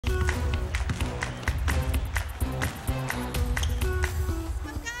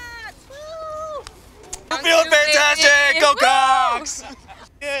I'm feeling fantastic. Go Cox!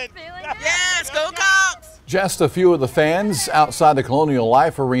 Yes, go Cox! Just a few of the fans outside the Colonial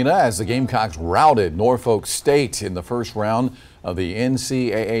Life Arena as the Gamecocks routed Norfolk State in the first round of the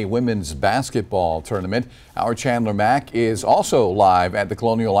NCAA Women's Basketball Tournament. Our Chandler Mack is also live at the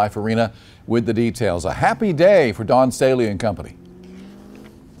Colonial Life Arena with the details. A happy day for Don Staley and company.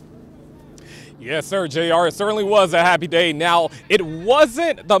 Yes, sir, JR. It certainly was a happy day. Now, it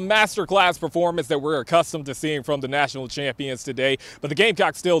wasn't the masterclass performance that we're accustomed to seeing from the national champions today, but the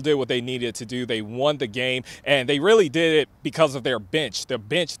Gamecocks still did what they needed to do. They won the game, and they really did it because of their bench. Their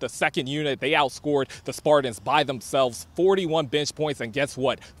bench, the second unit, they outscored the Spartans by themselves, 41 bench points, and guess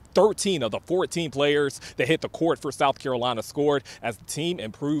what? 13 of the 14 players that hit the court for South Carolina scored as the team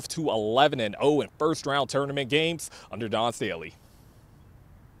improved to 11-0 in first-round tournament games under Don Staley.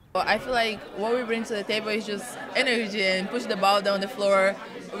 I feel like what we bring to the table is just energy and push the ball down the floor.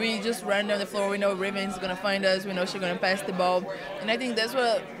 We just run down the floor. We know Raven's going to find us. We know she's going to pass the ball. And I think that's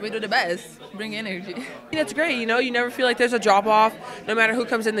what we do the best, bring energy. It's great. You know, you never feel like there's a drop-off no matter who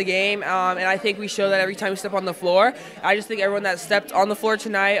comes in the game. And I think we show that every time we step on the floor. I just think everyone that stepped on the floor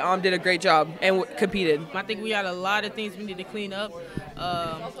tonight did a great job and competed. I think we had a lot of things we need to clean up.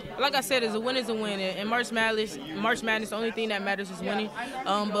 Like I said, a win is a win. In March Madness, the only thing that matters is winning.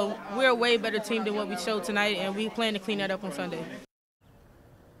 But we're a way better team than what we showed tonight, and we plan to clean that up on Sunday.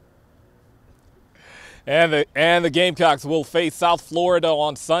 And the Gamecocks will face South Florida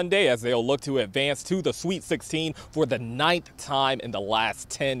on Sunday as they'll look to advance to the Sweet 16 for the 9th time in the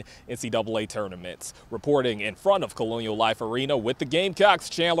last 10 NCAA tournaments. Reporting in front of Colonial Life Arena with the Gamecocks,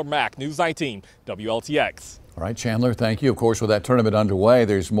 Chandler Mack, News 19, WLTX. All right, Chandler, thank you. Of course, with that tournament underway,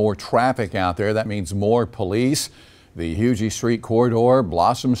 there's more traffic out there. That means more police. The Hugie Street corridor,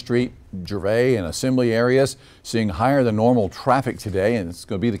 Blossom Street, Gervais, and Assembly areas seeing higher than normal traffic today, and it's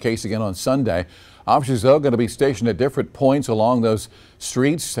going to be the case again on Sunday. Officers, though, going to be stationed at different points along those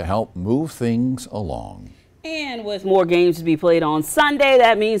streets to help move things along. And with more games to be played on Sunday,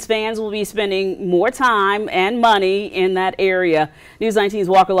 that means fans will be spending more time and money in that area. News 19's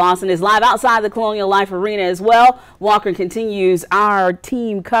Walker Lawson is live outside the Colonial Life Arena as well. Walker continues our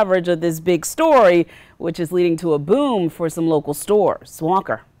team coverage of this big story, which is leading to a boom for some local stores.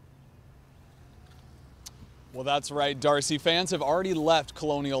 Walker. Well, that's right, Darcy. Fans have already left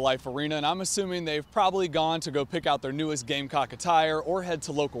Colonial Life Arena, and I'm assuming they've probably gone to go pick out their newest Gamecock attire or head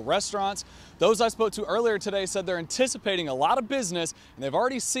to local restaurants. Those I spoke to earlier today said they're anticipating a lot of business, and they've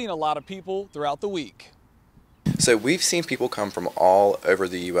already seen a lot of people throughout the week. So we've seen people come from all over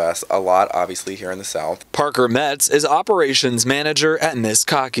the U.S., a lot obviously here in the South. Parker Metz is operations manager at Miss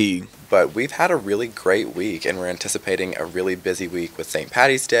Cocky. But we've had a really great week, and we're anticipating a really busy week with St.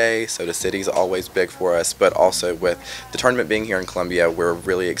 Patty's Day. Soda City's always big for us, but also with the tournament being here in Columbia, we're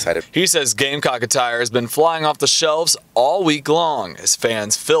really excited. He says Gamecock attire has been flying off the shelves all week long as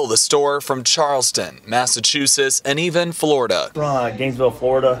fans fill the store from Charleston, Massachusetts, and even Florida. From Gainesville,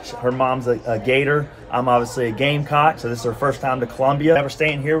 Florida. Her mom's a Gator. I'm obviously a Gamecock, so this is our first time to Columbia. We're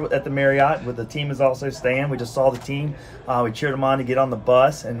staying here at the Marriott, but the team is also staying. We just saw the team. We cheered them on to get on the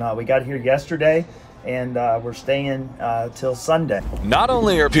bus, and we got here yesterday, and we're staying till Sunday. Not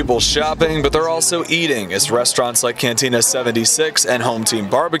only are people shopping, but they're also eating as restaurants like Cantina 76 and Home Team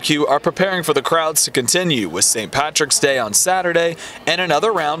Barbecue are preparing for the crowds to continue with St. Patrick's Day on Saturday and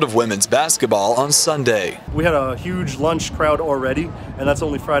another round of women's basketball on Sunday. We had a huge lunch crowd already, and that's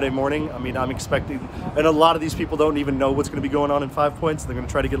only Friday morning. I mean, I'm expecting, and a lot of these people don't even know what's going to be going on in 5 Points. They're going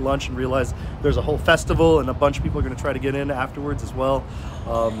to try to get lunch and realize there's a whole festival, and a bunch of people are going to try to get in afterwards as well.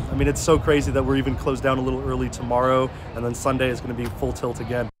 I mean, it's so crazy that we're even closed down a little early tomorrow, and then Sunday is going to be full tilt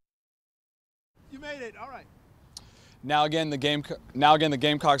again. You made it. All right. Now again, the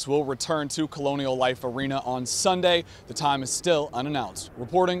Gamecocks will return to Colonial Life Arena on Sunday. The time is still unannounced.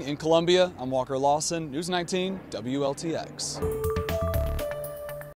 Reporting in Columbia, I'm Walker Lawson, News 19, WLTX.